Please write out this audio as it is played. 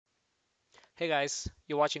Hey guys,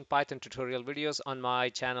 you're watching Python tutorial videos on my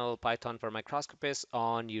channel Python for Microscopists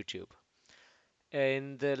on YouTube.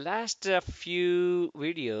 In the last few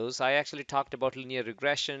videos, I actually talked about linear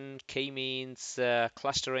regression, k-means,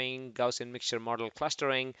 clustering, Gaussian mixture model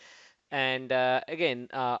clustering, and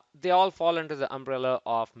they all fall under the umbrella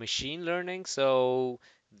of machine learning. So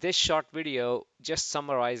this short video just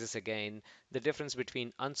summarizes again the difference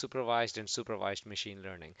between unsupervised and supervised machine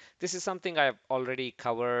learning. This is something I've already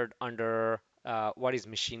covered under what is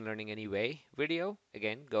machine learning anyway video.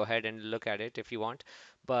 Again, go ahead and look at it if you want.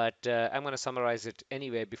 But I'm going to summarize it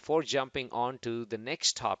anyway before jumping on to the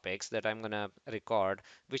next topics that I'm going to record,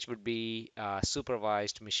 which would be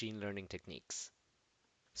supervised machine learning techniques.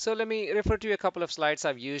 So let me refer to a couple of slides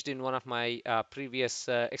I've used in one of my previous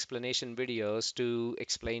explanation videos to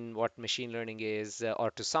explain what machine learning is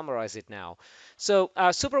or to summarize it now. So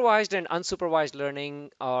supervised and unsupervised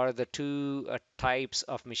learning are the two types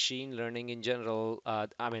of machine learning in general.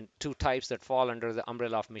 Two types that fall under the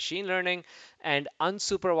umbrella of machine learning. And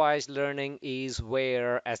unsupervised learning is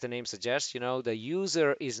where, as the name suggests, the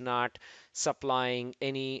user is not supplying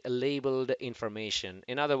any labeled information.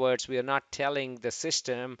 In other words, we are not telling the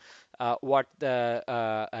system what the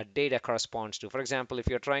data corresponds to. For example, if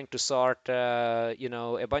you're trying to sort,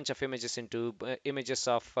 a bunch of images into images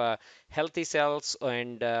of healthy cells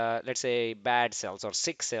and let's say bad cells or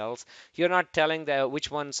sick cells, you're not telling which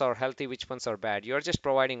ones are healthy, which ones are bad. You're just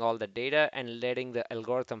providing all the data and letting the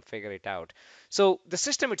algorithm figure it out. So the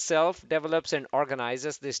system itself develops and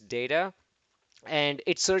organizes this data and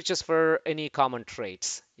it searches for any common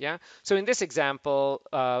traits. Yeah. So in this example,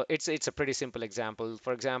 it's a pretty simple example.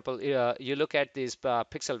 For example, you look at these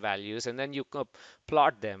pixel values and then you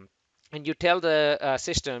plot them. And you tell the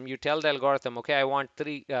system, you tell the algorithm, okay, I want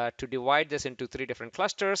to divide this into three different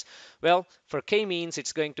clusters. Well, for k-means,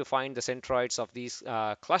 it's going to find the centroids of these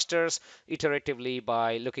clusters iteratively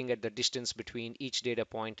by looking at the distance between each data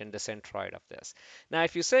point and the centroid of this. Now,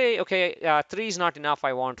 if you say, okay, three is not enough,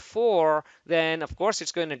 I want four, then of course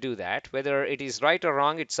it's going to do that. Whether it is right or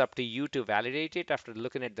wrong, it's up to you to validate it after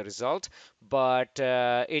looking at the result. But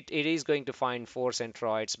it is going to find four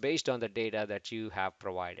centroids based on the data that you have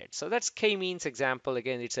provided. So that's k-means example.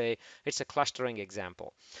 Again, it's a clustering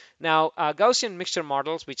example. Now, Gaussian mixture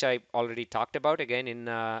models, which I already talked about again in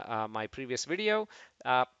my previous video,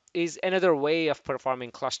 uh, is another way of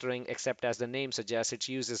performing clustering, except as the name suggests, it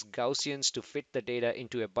uses Gaussians to fit the data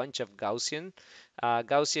into a bunch of Gaussians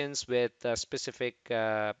with specific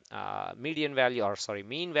median value, or sorry,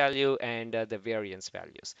 mean value and the variance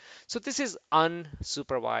values. So this is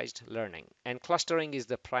unsupervised learning, and clustering is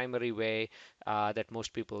the primary way that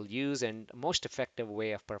most people use and most effective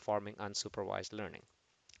way of performing unsupervised learning.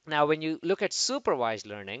 Now, when you look at supervised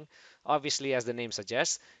learning, obviously, as the name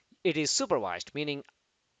suggests, it is supervised, meaning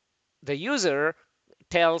the user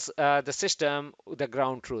tells the system the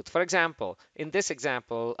ground truth. For example, in this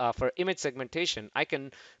example, for image segmentation, I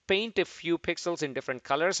can paint a few pixels in different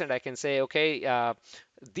colors and I can say, okay,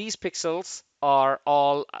 these pixels are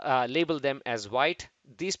all label them as white.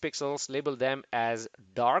 These pixels label them as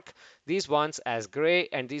dark, these ones as gray,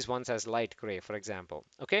 and these ones as light gray, for example.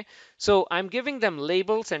 Okay, so I'm giving them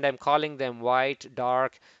labels and I'm calling them white,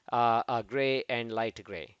 dark, gray, and light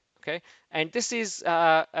gray. Okay, and this is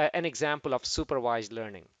an example of supervised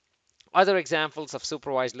learning. Other examples of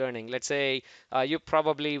supervised learning, let's say you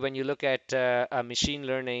probably, when you look at machine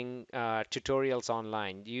learning tutorials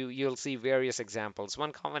online, you'll see various examples.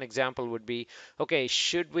 One common example would be, okay,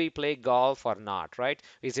 should we play golf or not, right?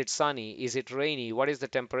 Is it sunny? Is it rainy? What is the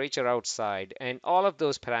temperature outside? And all of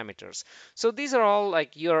those parameters. So these are all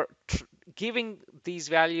like you're giving these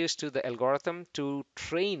values to the algorithm to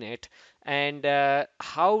train it. And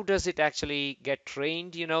how does it actually get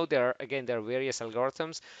trained? There are various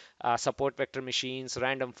algorithms, support vector machines,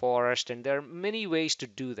 random forest, and there are many ways to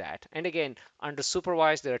do that. And again, under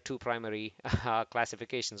supervised, there are two primary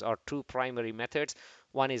classifications or two primary methods.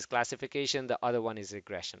 One is classification, the other one is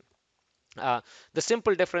regression. The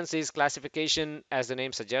simple difference is classification, as the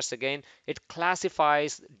name suggests, again, it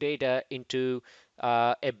classifies data into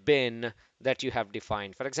a bin that you have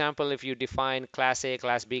defined. For example, if you define class A,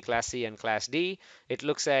 class B, class C, and class D, it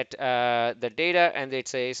looks at the data and it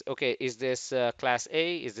says, okay, is this class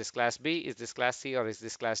A, is this class B, is this class C, or is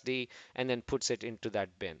this class D, and then puts it into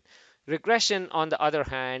that bin. Regression, on the other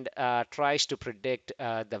hand, tries to predict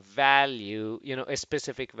the value, a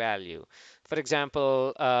specific value. For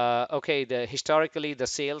example, okay, historically the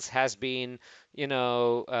sales has been,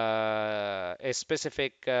 a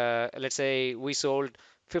specific, let's say we sold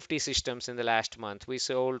 50 systems in the last month. We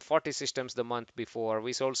sold 40 systems the month before.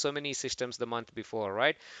 We sold so many systems the month before,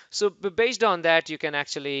 right? So based on that, you can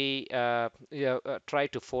actually try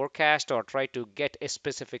to forecast or try to get a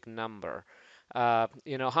specific number.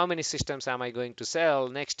 How many systems am I going to sell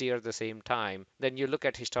next year at the same time? Then you look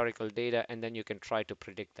at historical data and then you can try to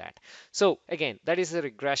predict that. So again, that is a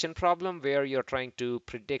regression problem where you're trying to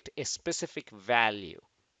predict a specific value.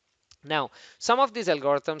 Now, some of these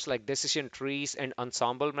algorithms like decision trees and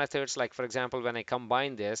ensemble methods, like for example, when I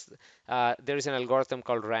combine this, there is an algorithm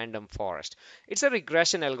called random forest. It's a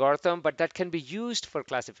regression algorithm, but that can be used for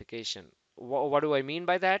classification. What do I mean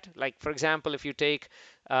by that? Like, for example, if you take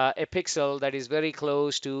a pixel that is very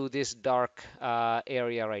close to this dark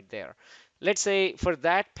area right there. Let's say for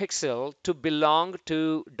that pixel to belong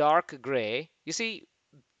to dark gray, you see,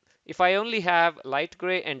 if I only have light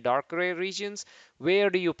gray and dark gray regions, where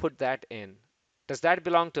do you put that in? Does that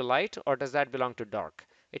belong to light or does that belong to dark?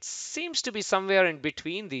 It seems to be somewhere in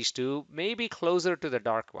between these two, maybe closer to the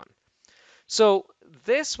dark one. So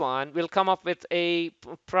this one will come up with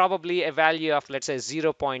probably a value of, let's say,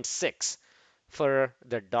 0.6 for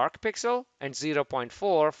the dark pixel and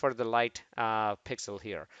 0.4 for the light pixel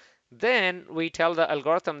here. Then we tell the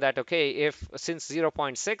algorithm that, okay, if since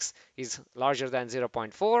 0.6 is larger than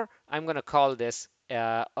 0.4, I'm going to call this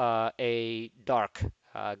a dark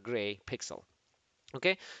gray pixel.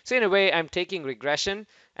 Okay, so in a way, I'm taking regression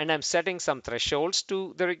and I'm setting some thresholds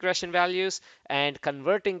to the regression values and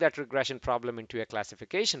converting that regression problem into a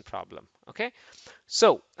classification problem. Okay,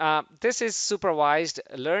 so this is supervised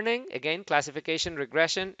learning. Again, classification,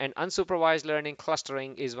 regression, and unsupervised learning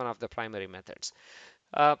clustering is one of the primary methods.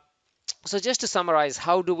 Uh, so just to summarize,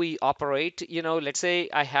 how do we operate? Let's say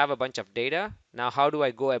I have a bunch of data. Now, how do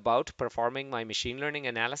I go about performing my machine learning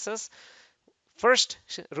analysis? First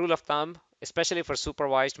rule of thumb, especially for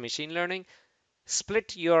supervised machine learning,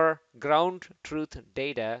 split your ground truth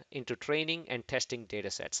data into training and testing data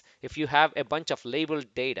sets. If you have a bunch of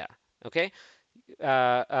labeled data, okay,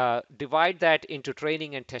 divide that into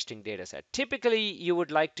training and testing data set. Typically, you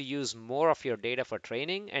would like to use more of your data for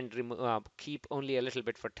training and keep only a little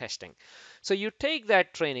bit for testing. So you take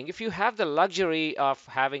that training. If you have the luxury of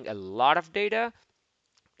having a lot of data,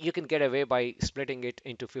 you can get away by splitting it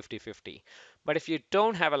into 50-50. But if you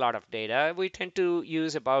don't have a lot of data, we tend to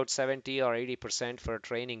use about 70 or 80% for a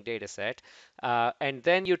training data set. And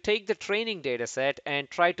then you take the training data set and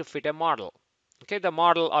try to fit a model. Okay, the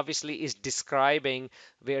model obviously is describing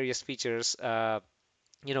various features.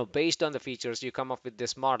 Based on the features, you come up with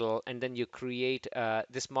this model and then you create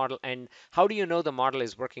this model. And how do you know the model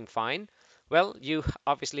is working fine? Well, you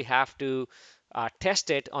obviously have to test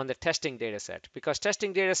it on the testing data set, because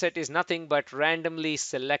testing data set is nothing but randomly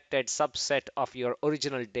selected subset of your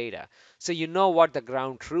original data. So you know what the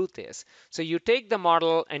ground truth is. So you take the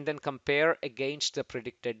model and then compare against the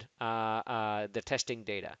predicted the testing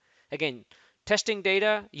data. Again, testing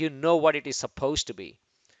data, you know what it is supposed to be.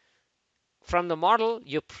 From the model,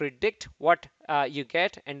 you predict what you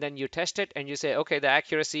get, and then you test it, and you say, okay, the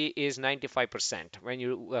accuracy is 95%. When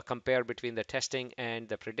you compare between the testing and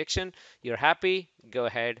the prediction, you're happy, go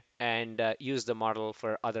ahead and use the model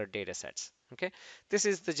for other data sets. Okay, this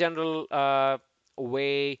is the general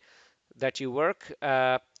way that you work.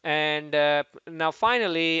 And now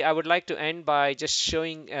finally, I would like to end by just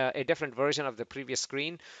showing a different version of the previous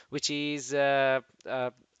screen, which is,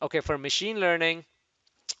 okay, for machine learning,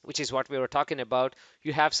 which is what we were talking about,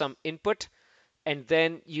 you have some input and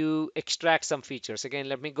then you extract some features. Again,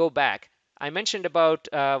 let me go back. I mentioned about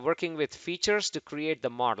working with features to create the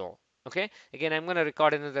model. Okay, again, I'm going to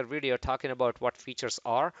record another video talking about what features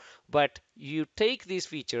are, but you take these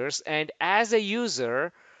features, and as a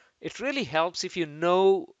user, it really helps if you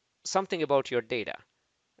know something about your data.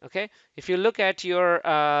 Okay, if you look at your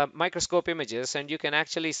microscope images, and you can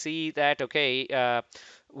actually see that, okay,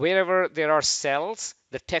 wherever there are cells,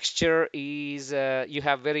 the texture is, you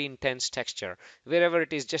have very intense texture. Wherever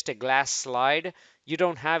it is just a glass slide, you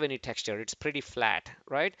don't have any texture. It's pretty flat,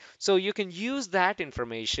 right? So you can use that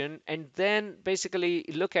information and then basically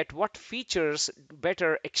look at what features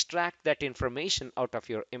better extract that information out of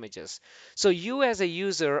your images. So you as a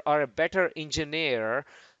user are a better engineer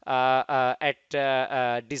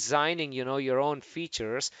at designing, your own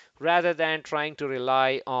features, rather than trying to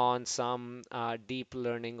rely on some deep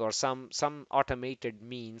learning or some automated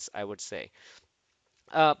means, I would say.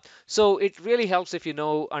 Uh, so it really helps if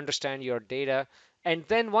you understand your data. And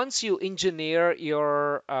then once you engineer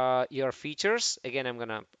your features, again, I'm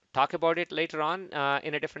gonna talk about it later on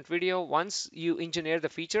in a different video. Once you engineer the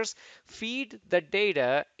features, feed the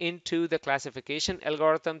data into the classification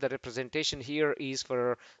algorithm. The representation here is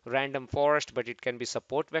for random forest, but it can be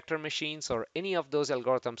support vector machines or any of those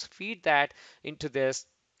algorithms. Feed that into this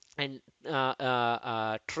and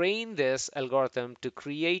train this algorithm to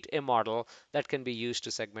create a model that can be used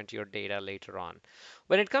to segment your data later on.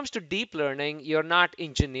 When it comes to deep learning, you're not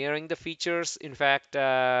engineering the features. In fact,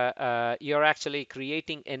 you're actually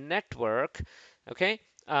creating a network, okay,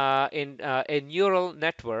 in a neural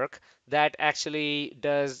network that actually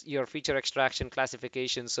does your feature extraction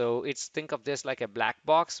classification. So it's think of this like a black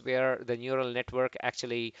box where the neural network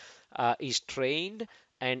actually is trained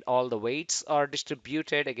and all the weights are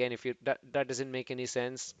distributed. Again, if you that doesn't make any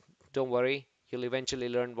sense, don't worry. You'll eventually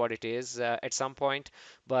learn what it is at some point,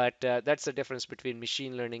 but that's the difference between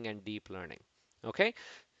machine learning and deep learning. Okay,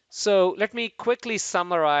 so let me quickly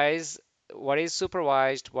summarize what is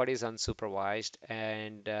supervised, what is unsupervised,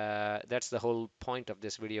 and that's the whole point of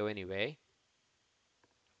this video anyway.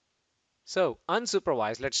 So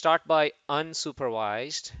unsupervised, let's start by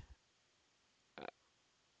unsupervised.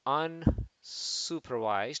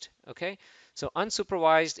 Unsupervised, okay? So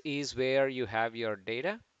unsupervised is where you have your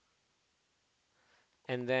data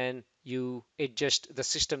and then the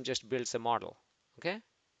system just builds a model, okay?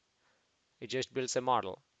 It just builds a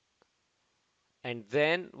model. And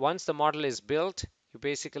then once the model is built, you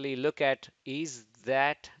basically look at is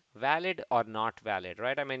that valid or not valid,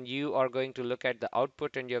 right? I mean, you are going to look at the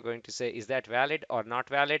output and you're going to say, is that valid or not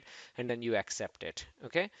valid? And then you accept it,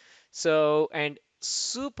 okay? So, and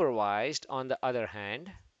supervised on the other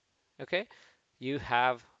hand, okay, you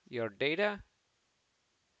have your data,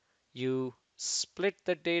 you split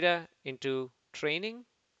the data into training,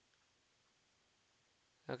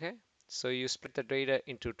 okay? So you split the data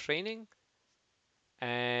into training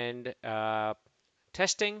and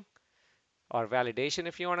testing or validation,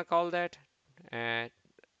 if you want to call that. And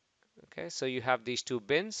okay, so you have these two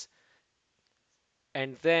bins.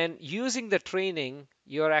 And then using the training,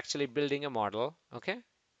 you're actually building a model, okay?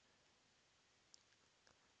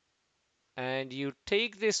 And you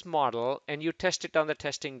take this model and you test it on the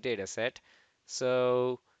testing data set.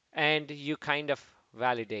 So, and you kind of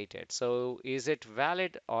validate it. So is it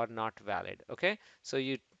valid or not valid? Okay, so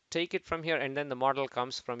you take it from here and then the model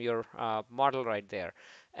comes from your model right there.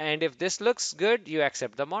 And if this looks good, you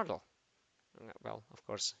accept the model. Well, of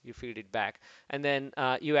course, you feed it back and then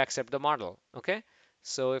you accept the model. Okay.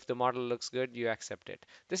 So if the model looks good, you accept it.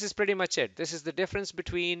 This is pretty much it. This is the difference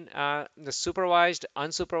between the supervised,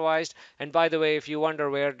 unsupervised. And by the way, if you wonder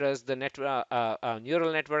where does the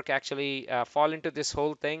neural network actually fall into this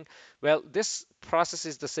whole thing, well, this process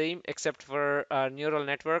is the same except for neural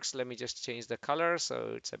networks. Let me just change the color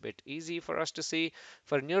so it's a bit easy for us to see.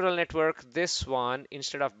 For neural network, this one,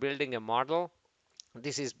 instead of building a model,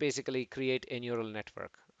 this is basically create a neural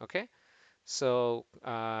network. Okay, so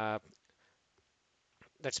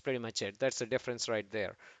that's pretty much it. That's the difference right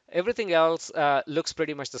there. Everything else looks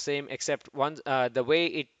pretty much the same, except one the way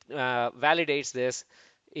it validates this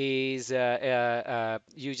is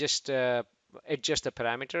you just adjust the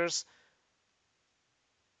parameters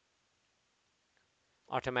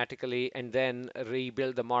automatically and then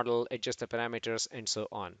rebuild the model, adjust the parameters, and so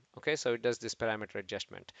on. Okay, so it does this parameter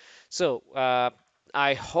adjustment. So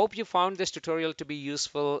I hope you found this tutorial to be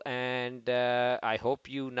useful, and I hope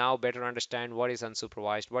you now better understand what is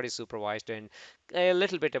unsupervised, what is supervised, and a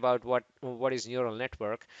little bit about what is neural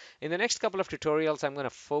network. In the next couple of tutorials, I'm going to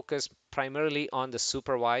focus primarily on the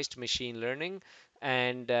supervised machine learning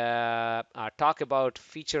and talk about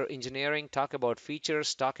feature engineering, talk about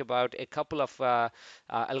features, talk about a couple of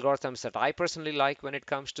algorithms that I personally like when it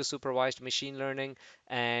comes to supervised machine learning,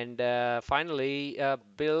 and finally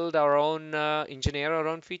build our own, engineer our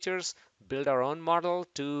own features, build our own model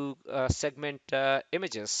to segment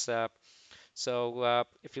images. So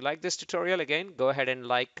if you like this tutorial, again, go ahead and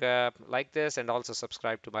like this and also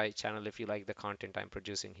subscribe to my channel if you like the content I'm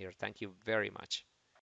producing here. Thank you very much.